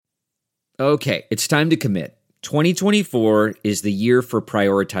Okay, it's time to commit. 2024 is the year for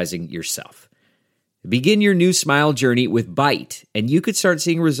prioritizing yourself. Begin your new smile journey with Byte, and you could start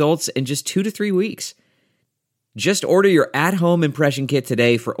seeing results in just 2 to 3 weeks. Just order your at-home impression kit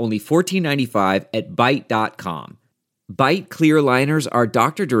today for only $14.95 at Byte.com. Byte clear liners are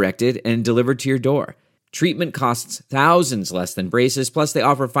doctor-directed and delivered to your door. Treatment costs thousands less than braces, plus they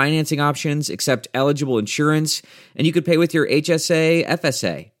offer financing options, accept eligible insurance, and you could pay with your HSA,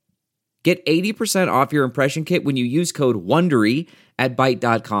 FSA. Get 80% off your impression kit when you use code WONDERY at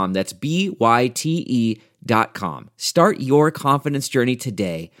Byte.com. That's BYTE.com. Start your confidence journey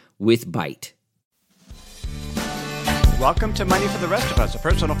today with Byte. Welcome to Money for the Rest of Us, a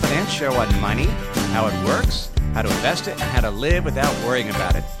personal finance show on money, how it works, how to invest it, and how to live without worrying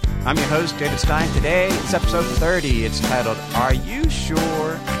about it. I'm your host, David Stein. Today, it's episode 30. It's titled, Are You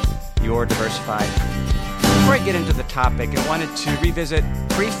Sure You're Diversified? Before I get into the topic, I wanted to revisit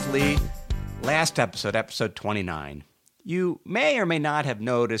briefly last episode, episode 29. You may or may not have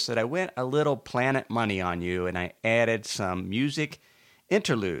noticed that I went a little Planet Money on you and I added some music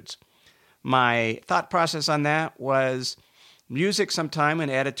interludes. My thought process on that was music sometime when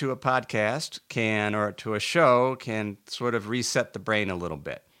added to a podcast or to a show can sort of reset the brain a little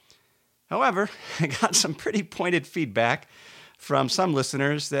bit. However, I got some pretty pointed feedback from some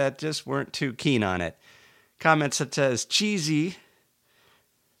listeners that just weren't too keen on it. Comments such as cheesy,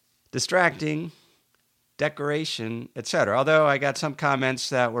 distracting, decoration, etc. Although I got some comments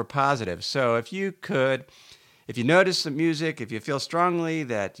that were positive. So if you notice the music, if you feel strongly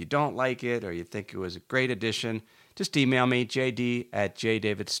that you don't like it or you think it was a great addition, just email me,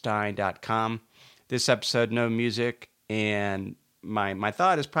 jd@jdavidstein.com. This episode, no music, and my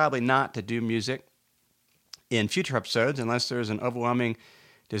thought is probably not to do music in future episodes unless there's an overwhelming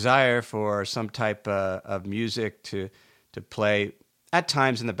desire for some type of music to play at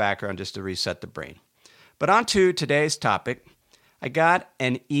times in the background just to reset the brain. But on to today's topic. I got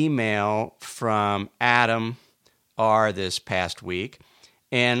an email from Adam R. this past week,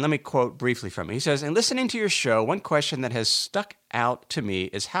 and let me quote briefly from him. He says, in listening to your show, one question that has stuck out to me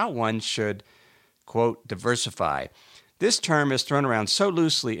is how one should, quote, diversify. This term is thrown around so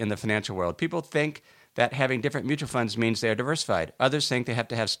loosely in the financial world. People think that having different mutual funds means they are diversified. Others think they have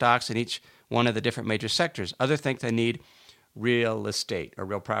to have stocks in each one of the different major sectors. Others think they need real estate or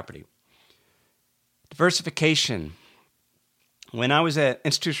real property. Diversification. When I was an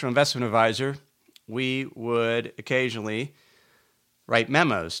institutional investment advisor, we would occasionally write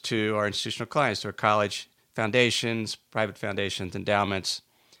memos to our institutional clients, to our college foundations, private foundations, endowments,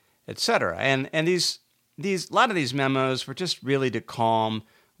 etc. And a lot of these memos were just really to calm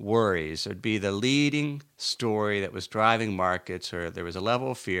worries. It would be the leading story that was driving markets, or there was a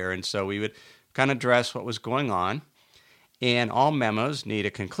level of fear, and so we would kind of address what was going on. And all memos need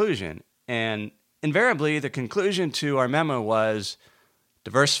a conclusion. And invariably, the conclusion to our memo was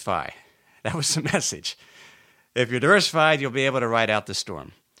diversify. That was the message. If you're diversified, you'll be able to ride out the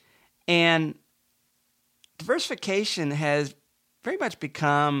storm. And diversification has very much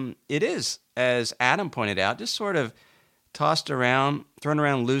become, it is, as Adam pointed out, just sort of tossed around, thrown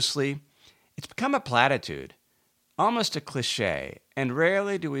around loosely. It's become a platitude, almost a cliche. And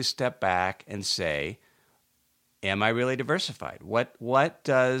rarely do we step back and say, am I really diversified? What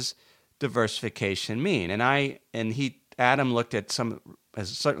does diversification mean? Adam looked at has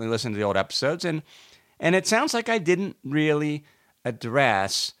certainly listened to the old episodes, and it sounds like I didn't really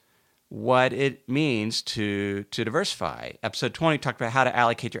address what it means to diversify. Episode 20 talked about how to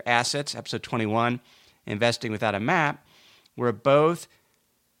allocate your assets. Episode 21, investing without a map, were both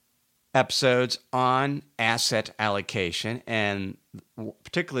episodes on asset allocation and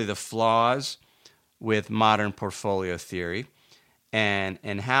particularly the flaws with modern portfolio theory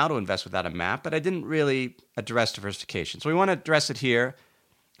and how to invest without a map, but I didn't really address diversification. So we want to address it here.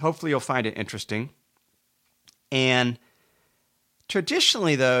 Hopefully you'll find it interesting. And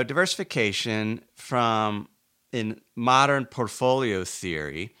traditionally, though, diversification in modern portfolio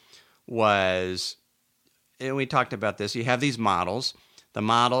theory was, and we talked about this, you have these models. The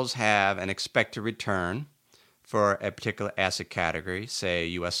models have an expected return for a particular asset category, say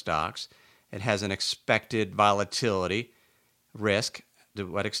U.S. stocks. It has an expected volatility risk. To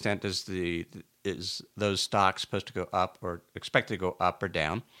what extent is those stocks supposed to go up or expected to go up or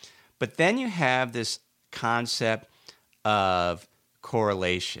down? But then you have this concept of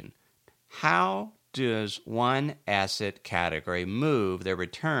correlation. How does one asset category their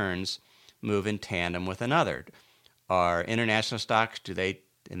returns move in tandem with another? Are international stocks, they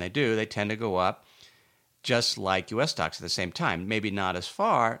tend to go up just like U.S. stocks at the same time. Maybe not as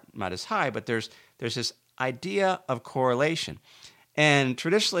far, not as high, but there's this idea of correlation. And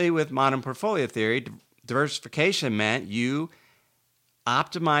traditionally, with modern portfolio theory, diversification meant you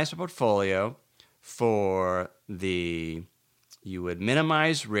optimize the portfolio you would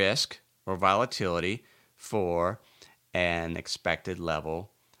minimize risk or volatility for an expected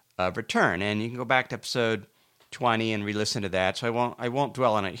level of return. And you can go back to episode 20 and re-listen to that. So I won't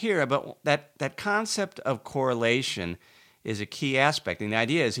dwell on it here, but that concept of correlation is a key aspect. And the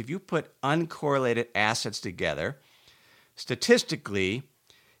idea is if you put uncorrelated assets together, statistically,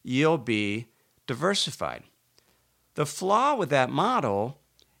 you'll be diversified. The flaw with that model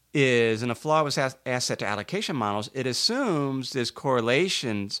is, and the flaw with asset allocation models, it assumes these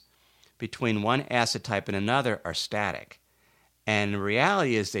correlations between one asset type and another are static. And the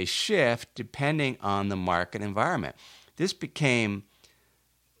reality is they shift depending on the market environment. This became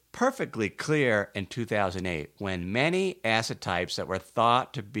perfectly clear in 2008 when many asset types that were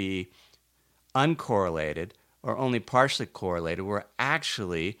thought to be uncorrelated or only partially correlated were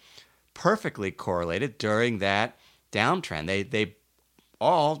actually perfectly correlated during that downtrend. They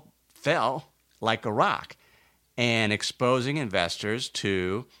all fell like a rock and exposing investors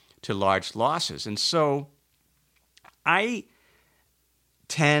to large losses. And so I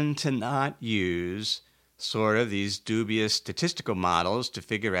tend to not use sort of these dubious statistical models to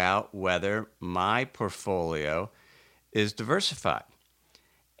figure out whether my portfolio is diversified.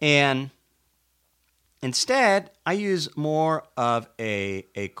 And instead, I use more of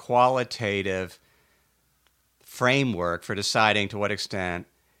a qualitative framework for deciding to what extent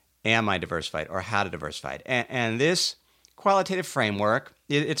am I diversified or how to diversify. And this qualitative framework,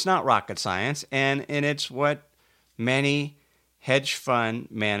 it's not rocket science, and it's what many hedge fund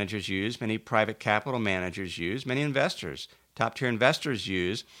managers use, many private capital managers use, many investors, top-tier investors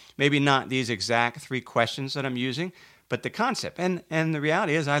use. Maybe not these exact 3 questions that I'm using, but the concept. And the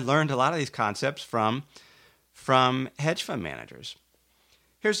reality is I learned a lot of these concepts from hedge fund managers.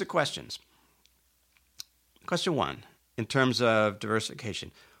 Here's the questions. Question 1, in terms of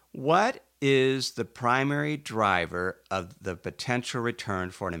diversification, what is the primary driver of the potential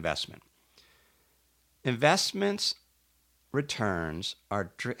return for an investment? Investments returns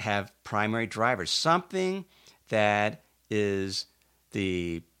have primary drivers, something that is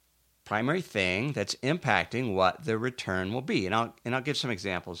the primary thing that's impacting what the return will be. And I'll give some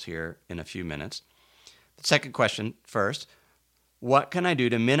examples here in a few minutes. The second question first, what can I do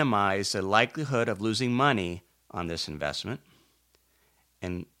to minimize the likelihood of losing money on this investment?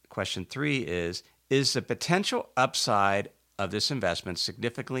 And question 3 is the potential upside of this investment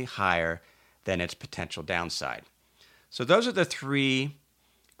significantly higher than its potential downside? So those are the 3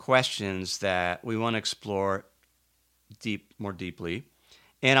 questions that we want to explore more deeply,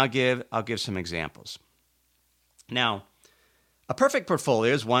 and I'll give some examples. Now, a perfect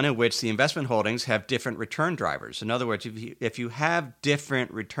portfolio is one in which the investment holdings have different return drivers. In other words, if you have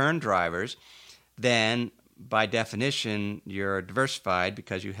different return drivers, then by definition, you're diversified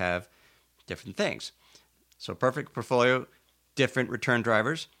because you have different things. So perfect portfolio, different return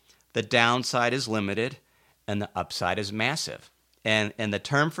drivers. The downside is limited and the upside is massive. And the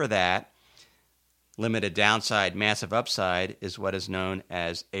term for that, limited downside, massive upside, is what is known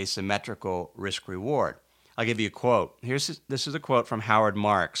as asymmetrical risk-reward. I'll give you a quote. This is a quote from Howard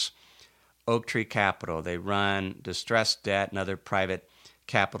Marks, Oak Tree Capital. They run distressed debt and other private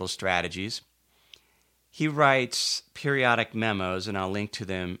capital strategies. He writes periodic memos, and I'll link to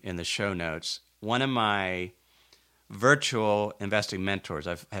them in the show notes. One of my virtual investing mentors,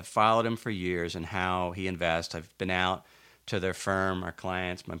 I've followed him for years and how he invests. I've been out to their firm, our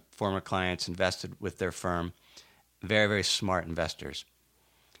clients, my former clients invested with their firm. Very, very smart investors.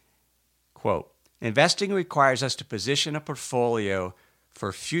 Quote, investing requires us to position a portfolio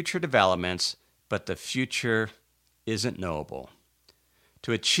for future developments, but the future isn't knowable.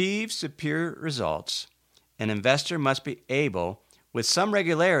 To achieve superior results, an investor must be able, with some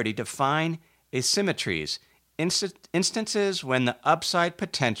regularity, to find asymmetries, instances when the upside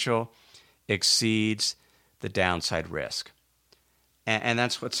potential exceeds the downside risk. And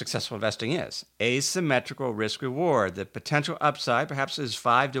that's what successful investing is. Asymmetrical risk reward. The potential upside perhaps is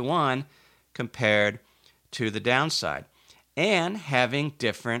 5 to 1 compared to the downside. And having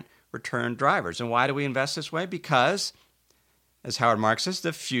different return drivers. And why do we invest this way? Because, as Howard Marks says,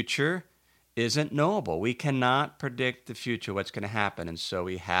 the future isn't knowable. We cannot predict the future, what's going to happen. And so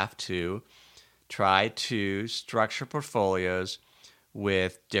we have to try to structure portfolios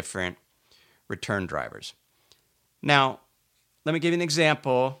with different return drivers. Now, let me give you an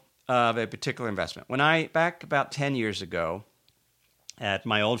example of a particular investment. Back about 10 years ago at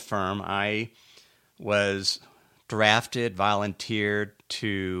my old firm, I was volunteered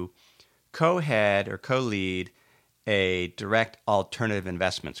to co-head or co-lead a direct alternative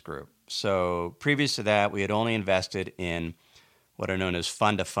investments group. So previous to that, we had only invested in what are known as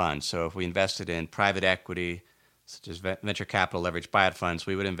fund-to-fund. So if we invested in private equity, such as venture capital leveraged buyout funds,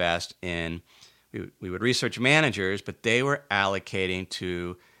 we would invest in, we would research managers, but they were allocating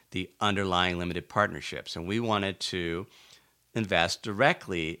to the underlying limited partnerships. And we wanted to invest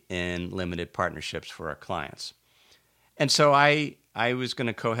directly in limited partnerships for our clients. And so I was going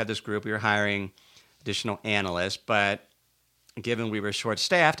to co-head this group. We were hiring additional analysts, but given we were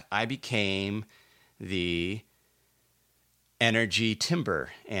short-staffed, I became the energy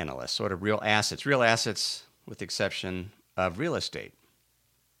timber analyst, sort of real assets with the exception of real estate.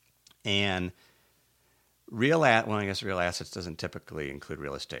 And real assets doesn't typically include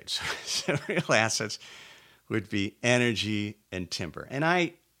real estate. So real assets would be energy and timber. And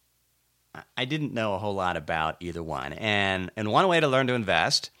I didn't know a whole lot about either one. And one way to learn to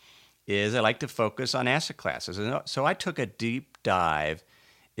invest is I like to focus on asset classes. And so I took a deep dive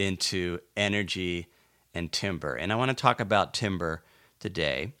into energy and timber. And I want to talk about timber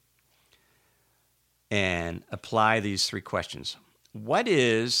today and apply these three questions. What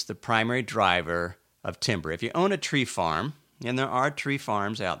is the primary driver of timber? If you own a tree farm, and there are tree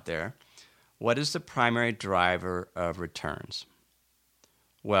farms out there, what is the primary driver of returns?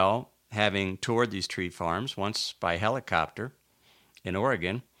 Well, having toured these tree farms once by helicopter in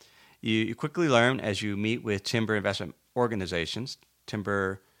Oregon, you quickly learn as you meet with timber investment organizations,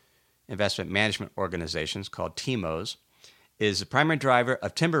 timber investment management organizations called TIMOs, is the primary driver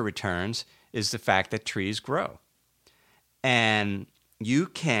of timber returns is the fact that trees grow. And you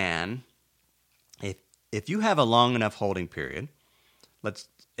can, if you have a long enough holding period,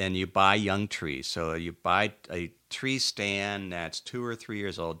 and you buy young trees, so you buy a tree stand that's 2 or 3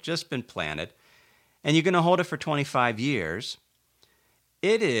 years old, just been planted, and you're going to hold it for 25 years,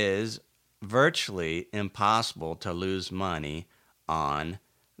 it is virtually impossible to lose money on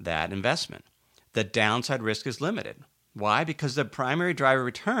that investment. The downside risk is limited. Why? Because the primary driver of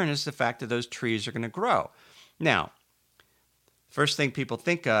return is the fact that those trees are going to grow. Now, first thing people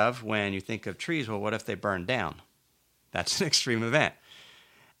think of when you think of trees, well, what if they burn down? That's an extreme event.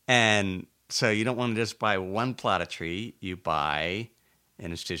 And so you don't want to just buy one plot of tree. You buy,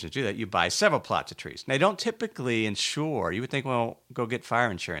 and institutions do that, you buy several plots of trees. Now, they don't typically insure. You would think, well, go get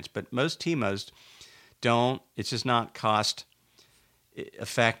fire insurance. But most TIMOs don't. It's just not cost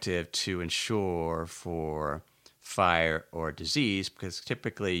effective to insure for fire or disease because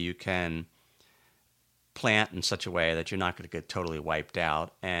typically you can plant in such a way that you're not going to get totally wiped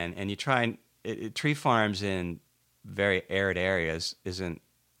out. And you try and tree farms in very arid areas isn't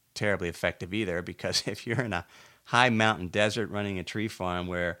terribly effective either because if you're in a high mountain desert running a tree farm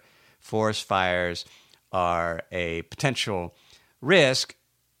where forest fires are a potential risk,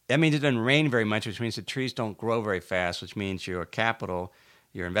 that means it doesn't rain very much, which means the trees don't grow very fast, which means your capital,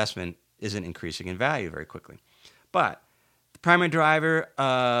 your investment, isn't increasing in value very quickly. But the primary driver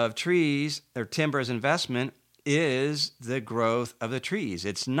of trees or timber as investment is the growth of the trees.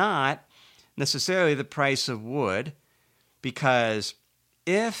 It's not necessarily the price of wood, because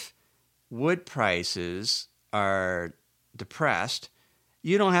if wood prices are depressed,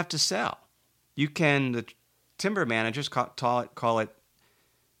 you don't have to sell. You can, the timber managers call it,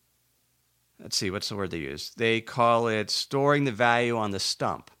 let's see, what's the word they use? They call it storing the value on the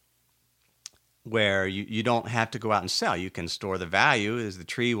stump, where you don't have to go out and sell. You can store the value as the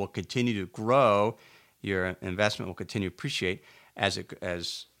tree will continue to grow. Your investment will continue to appreciate as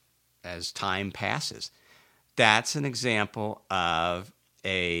time passes. That's an example of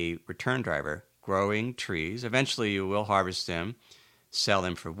a return driver, growing trees. Eventually you will harvest them, sell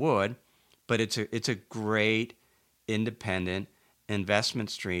them for wood, but it's a great independent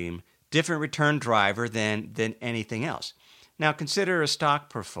investment stream, different return driver than anything else. Now consider a stock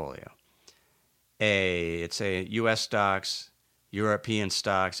portfolio. It's a U.S. stocks, European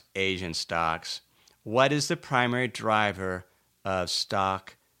stocks, Asian stocks. What is the primary driver of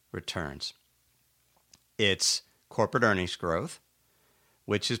stock returns? It's corporate earnings growth,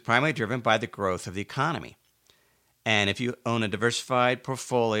 which is primarily driven by the growth of the economy. And if you own a diversified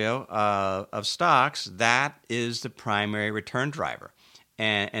portfolio of stocks, that is the primary return driver.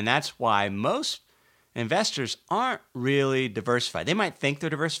 And that's why most investors aren't really diversified. They might think they're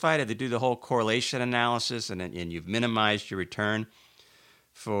diversified if they do the whole correlation analysis and you've minimized your return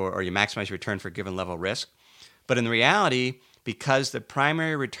or you maximize your return for a given level of risk. But in reality, because the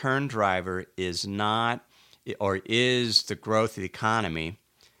primary return driver is not or is the growth of the economy,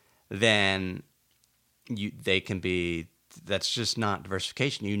 then that's just not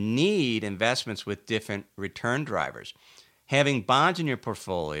diversification. You need investments with different return drivers. Having bonds in your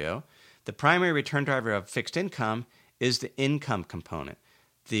portfolio The primary return driver of fixed income is the income component,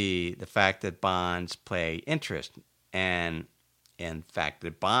 the fact that bonds pay interest, and in fact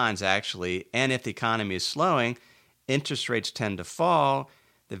that bonds actually, and if the economy is slowing, interest rates tend to fall,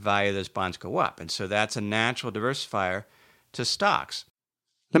 the value of those bonds go up. And so that's a natural diversifier to stocks.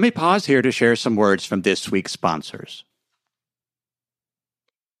 Let me pause here to share some words from this week's sponsors.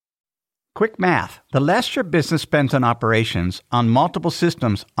 Quick math. The less your business spends on operations, on multiple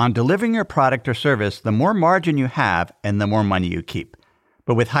systems, on delivering your product or service, the more margin you have and the more money you keep.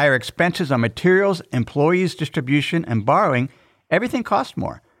 But with higher expenses on materials, employees, distribution, and borrowing, everything costs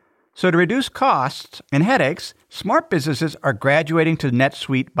more. So to reduce costs and headaches, smart businesses are graduating to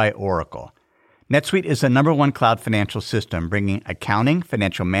NetSuite by Oracle. NetSuite is the #1 cloud financial system, bringing accounting,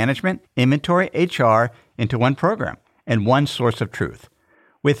 financial management, inventory, HR into one program and one source of truth.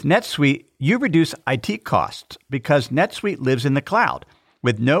 With NetSuite, you reduce IT costs because NetSuite lives in the cloud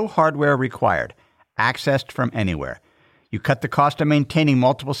with no hardware required, accessed from anywhere. You cut the cost of maintaining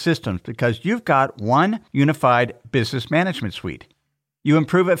multiple systems because you've got one unified business management suite. You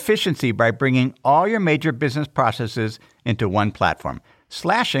improve efficiency by bringing all your major business processes into one platform,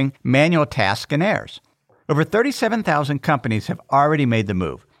 slashing manual tasks and errors. Over 37,000 companies have already made the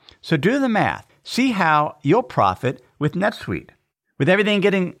move. So do the math. See how you'll profit with NetSuite. With everything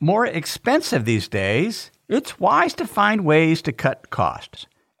getting more expensive these days, it's wise to find ways to cut costs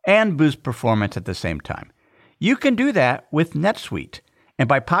and boost performance at the same time. You can do that with NetSuite. And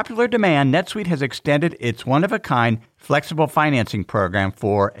by popular demand, NetSuite has extended its one-of-a-kind flexible financing program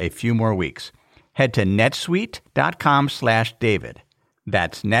for a few more weeks. Head to netsuite.com/David.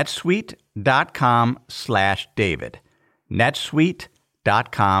 That's netsuite.com/David.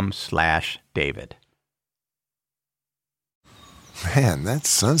 netsuite.com/David. Man, that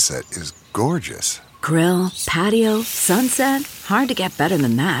sunset is gorgeous. Grill, patio, sunset. Hard to get better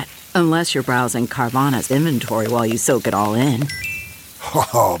than that. Unless you're browsing Carvana's inventory while you soak it all in.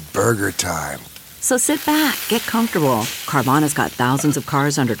 Oh, burger time. So sit back, get comfortable. Carvana's got thousands of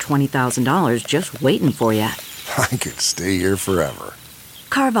cars under $20,000 just waiting for you. I could stay here forever.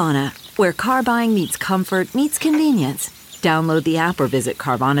 Carvana, where car buying meets comfort, meets convenience. Download the app or visit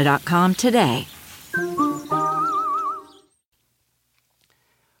Carvana.com today.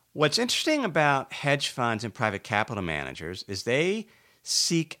 What's interesting about hedge funds and private capital managers is they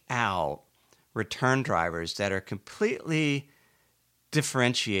seek out return drivers that are completely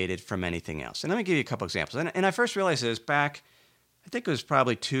differentiated from anything else. And let me give you a couple examples. And I first realized this back, I think it was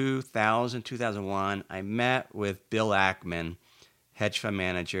probably 2000, 2001. I met with Bill Ackman, hedge fund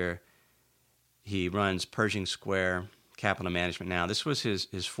manager. He runs Pershing Square Capital Management now. This was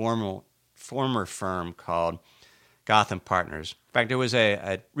his former firm called Gotham Partners. In fact, there was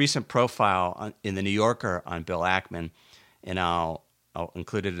a recent profile in the New Yorker on Bill Ackman, and I'll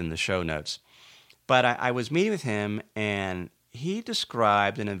include it in the show notes. But I was meeting with him, and he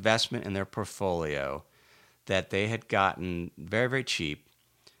described an investment in their portfolio that they had gotten very, very cheap,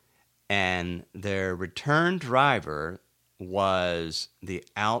 and their return driver was the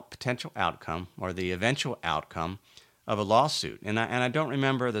potential outcome or the eventual outcome of a lawsuit. And I don't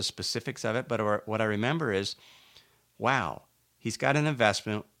remember the specifics of it, but what I remember is, wow, he's got an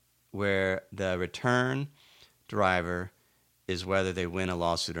investment where the return driver is whether they win a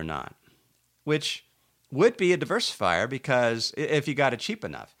lawsuit or not, which would be a diversifier because if you got it cheap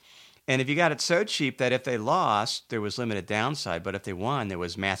enough. And if you got it so cheap that if they lost, there was limited downside, but if they won, there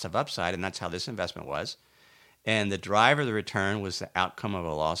was massive upside, and that's how this investment was. And the driver of the return was the outcome of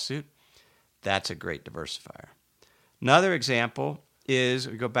a lawsuit. That's a great diversifier. Another example is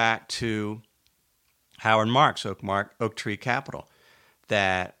we go back to Howard Marks, Oak Tree Capital,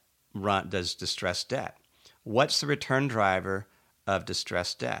 that does distressed debt. What's the return driver of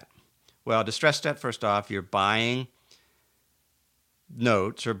distressed debt? Well, distressed debt, first off, you're buying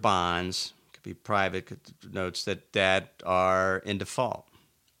notes or bonds, could be private notes that are in default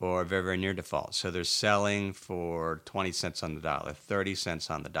or very, very near default. So they're selling for 20 cents on the dollar, 30 cents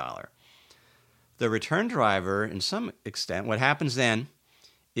on the dollar. The return driver, in some extent, what happens then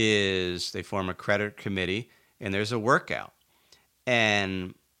is they form a credit committee and there's a workout.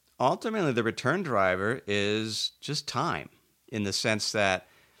 And ultimately, the return driver is just time, in the sense that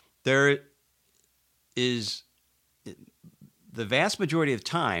there is, the vast majority of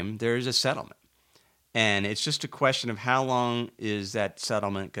time, there is a settlement. And it's just a question of how long is that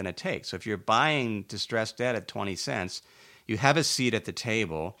settlement going to take. So if you're buying distressed debt at 20 cents, you have a seat at the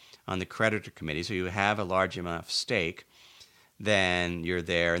table on the creditor committee, so you have a large amount of stake. Then you're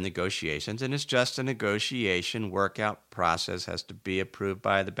there in negotiations, and it's just a negotiation workout process, has to be approved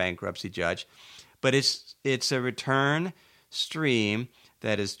by the bankruptcy judge. But it's a return stream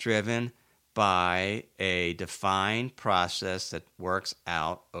that is driven by a defined process that works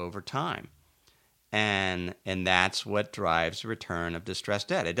out over time. And that's what drives the return of distressed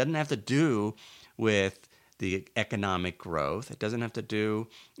debt. It doesn't have to do with the economic growth. It doesn't have to do,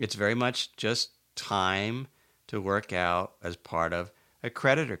 it's very much just time to work out as part of a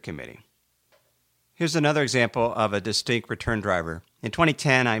creditor committee. Here's another example of a distinct return driver. In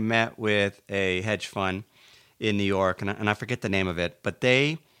 2010, I met with a hedge fund in New York, and I forget the name of it, but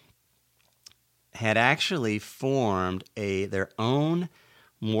they had actually formed their own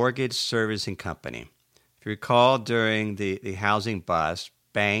mortgage servicing company. If you recall, during the housing bust,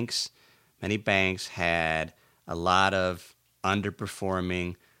 many banks had a lot of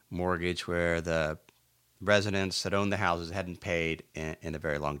underperforming mortgage where the residents that owned the houses hadn't paid in a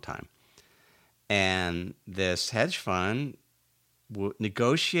very long time. And this hedge fund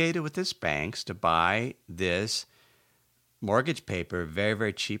negotiated with these banks to buy this mortgage paper very,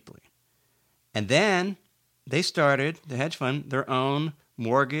 very cheaply. And then they started, the hedge fund, their own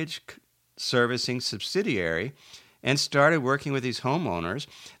mortgage servicing subsidiary and started working with these homeowners.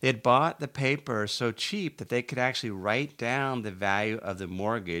 They had bought the paper so cheap that they could actually write down the value of the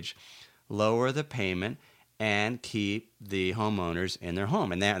mortgage, lower the payment, and keep the homeowners in their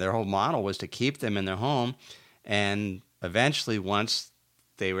home. And their whole model was to keep them in their home, and eventually, once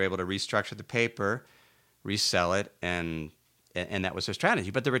they were able to restructure the paper, resell it, and that was their strategy.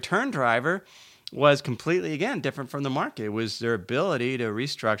 But the return driver was completely, again, different from the market. It was their ability to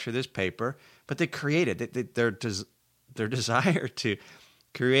restructure this paper, but they created their desire to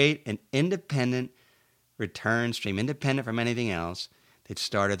create an independent return stream, independent from anything else. They'd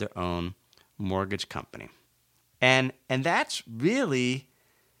started their own mortgage company. And that's really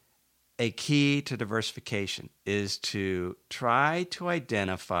a key to diversification, is to try to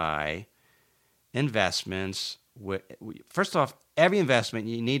identify investments. First off, every investment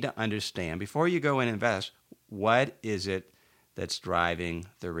you need to understand, before you go and invest, what is it that's driving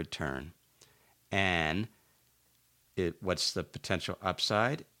the return? And what's the potential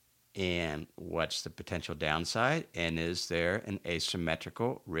upside? And what's the potential downside? And is there an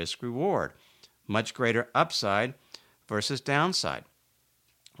asymmetrical risk reward? Much greater upside versus downside.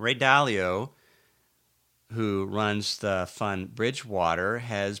 Ray Dalio, who runs the fund Bridgewater,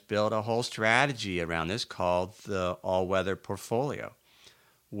 has built a whole strategy around this called the all-weather portfolio,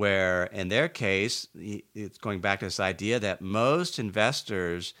 where in their case, it's going back to this idea that most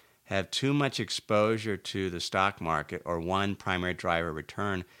investors have too much exposure to the stock market or one primary driver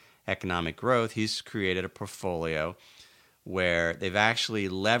return, economic growth. He's created a portfolio where they've actually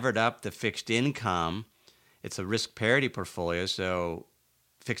levered up the fixed income. It's a risk parity portfolio, so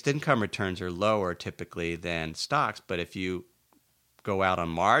fixed income returns are lower typically than stocks, but if you go out on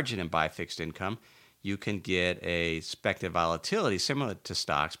margin and buy fixed income, you can get a expected volatility similar to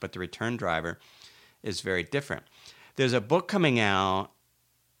stocks, but the return driver is very different. There's a book coming out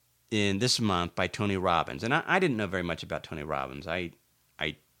in this month by Tony Robbins, and I didn't know very much about Tony Robbins. I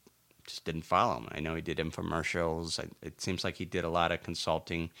just didn't follow him. I know he did infomercials. It seems like he did a lot of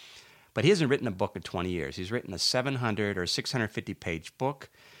consulting, but he hasn't written a book in 20 years. He's written a 700 or 650-page book.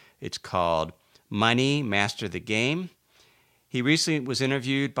 It's called Money, Master the Game. He recently was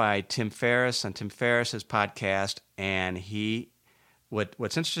interviewed by Tim Ferriss on Tim Ferriss's podcast, and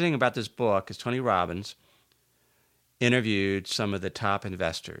what's interesting about this book is Tony Robbins interviewed some of the top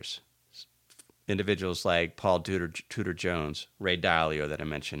investors, individuals like Paul Tudor Jones, Ray Dalio that I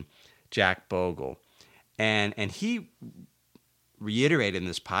mentioned, Jack Bogle, and he reiterated in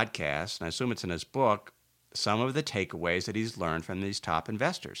this podcast, and I assume it's in his book, some of the takeaways that he's learned from these top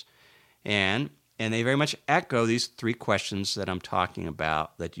investors. And they very much echo these three questions that I'm talking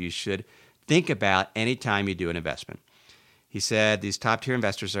about that you should think about anytime you do an investment. He said these top-tier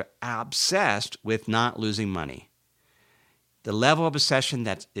investors are obsessed with not losing money. The level of obsession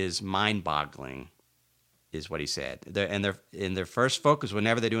that is mind-boggling is what he said. Their first focus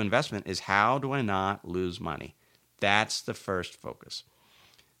whenever they do investment is, how do I not lose money? That's the first focus.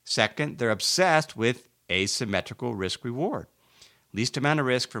 Second, they're obsessed with asymmetrical risk reward. Least amount of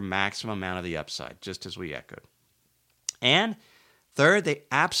risk for maximum amount of the upside, just as we echoed. And third, they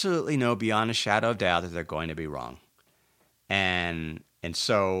absolutely know beyond a shadow of doubt that they're going to be wrong. And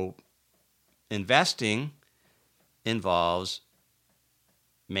so investing involves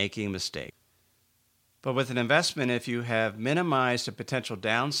making mistakes. But with an investment, if you have minimized the potential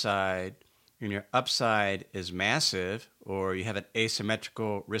downside and your upside is massive, or you have an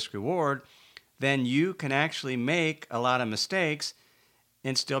asymmetrical risk reward, then you can actually make a lot of mistakes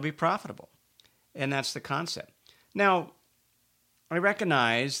and still be profitable. And that's the concept. Now, I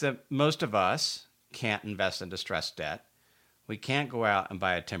recognize that most of us can't invest in distressed debt. We can't go out and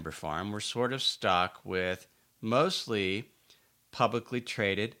buy a timber farm. We're sort of stuck with mostly publicly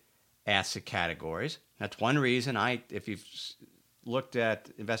traded asset categories. That's one reason if you've looked at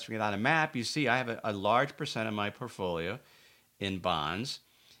investing on a map, you see I have a large percent of my portfolio in bonds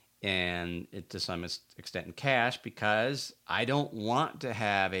and to some extent in cash, because I don't want to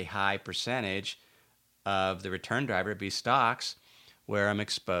have a high percentage of the return driver be stocks where I'm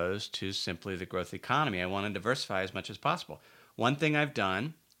exposed to simply the growth economy. I want to diversify as much as possible. One thing I've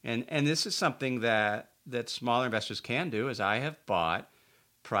done, and this is something that smaller investors can do, is I have bought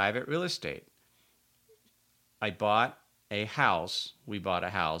private real estate. I bought a house. We bought a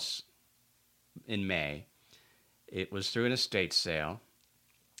house in May. It was through an estate sale.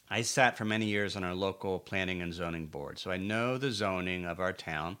 I sat for many years on our local planning and zoning board, so I know the zoning of our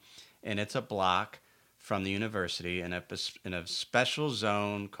town, and it's a block from the university in a special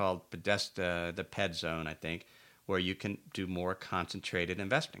zone called Podesta, the PED zone, I think, where you can do more concentrated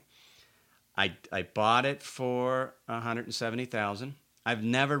investing. I bought it for $170,000. I've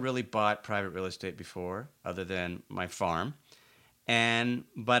never really bought private real estate before, other than my farm,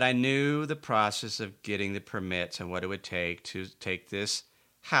 but I knew the process of getting the permits and what it would take to take this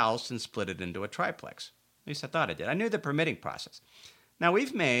house and split it into a triplex. At least I thought I did. I knew the permitting process. Now,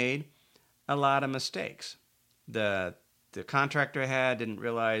 we've made a lot of mistakes. The contractor didn't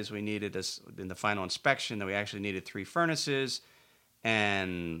realize we needed in the final inspection that we actually needed 3 furnaces,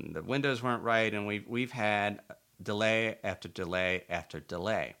 and the windows weren't right, and we've had delay after delay after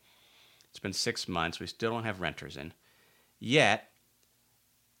delay. It's been 6 months. We still don't have renters in. Yet,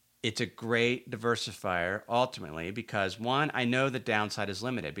 it's a great diversifier ultimately because, one, I know the downside is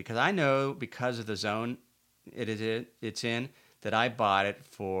limited because I know because of the zone it's in that I bought it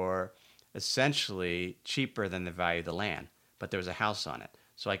for essentially cheaper than the value of the land, but there was a house on it.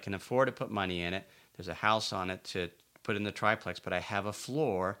 So I can afford to put money in it. There's a house on it to put in the triplex, but I have a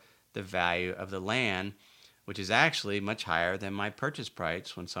floor, the value of the land, which is actually much higher than my purchase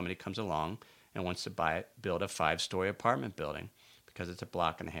price when somebody comes along and wants to build a 5-story apartment building, because it's a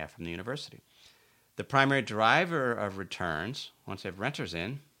block and a half from the university. The primary driver of returns, once they have renters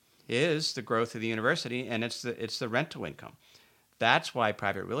in, is the growth of the university, and it's the rental income. That's why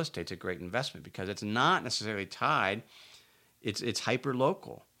private real estate's a great investment, because it's not necessarily tied. It's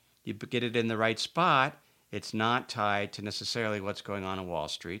hyper-local. You get it in the right spot. It's not tied to necessarily what's going on Wall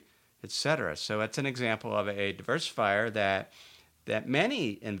Street, etc. So that's an example of a diversifier that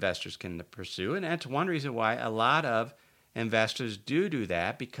many investors can pursue, and that's one reason why a lot of investors do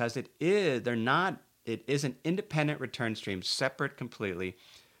that, because it is an independent return stream, separate completely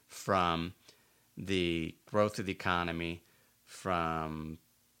from the growth of the economy, from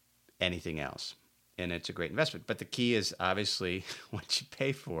anything else. And it's a great investment. But the key is obviously what you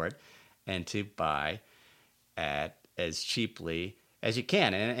pay for it and to buy at as cheaply as you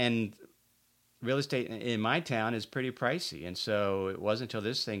can. And real estate in my town is pretty pricey. And so it wasn't until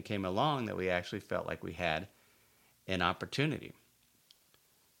this thing came along that we actually felt like we had an opportunity.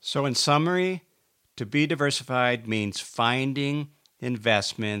 So in summary, to be diversified means finding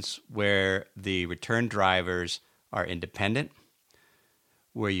investments where the return drivers are independent,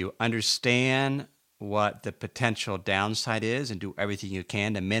 where you understand what the potential downside is and do everything you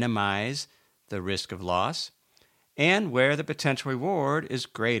can to minimize the risk of loss, and where the potential reward is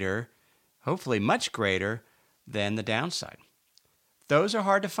greater, hopefully much greater, than the downside. Those are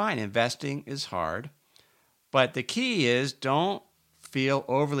hard to find. Investing is hard. But the key is don't feel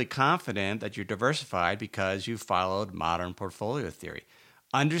overly confident that you're diversified because you followed modern portfolio theory.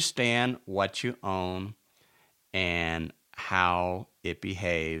 Understand what you own and how it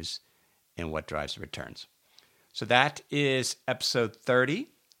behaves and what drives the returns. So that is episode 30.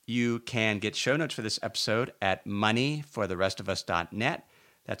 You can get show notes for this episode at moneyfortherestofus.net.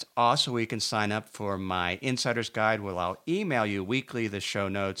 That's also where you can sign up for my Insider's Guide, where I'll email you weekly the show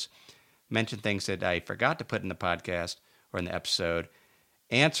notes, mention things that I forgot to put in the podcast or in the episode,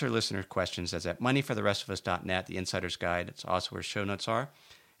 answer listener questions. That's at moneyfortherestofus.net, the Insider's Guide. It's also where show notes are.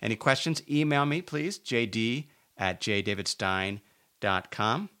 Any questions, email me, please,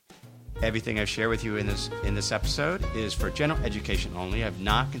 jd@jdavidstein.com. Everything I share with you in this episode is for general education only. I've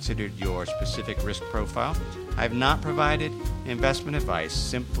not considered your specific risk profile. I have not provided investment advice,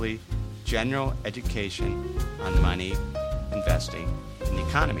 simply general education on money, investing, and the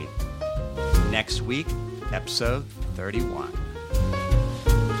economy. Next week, episode 31.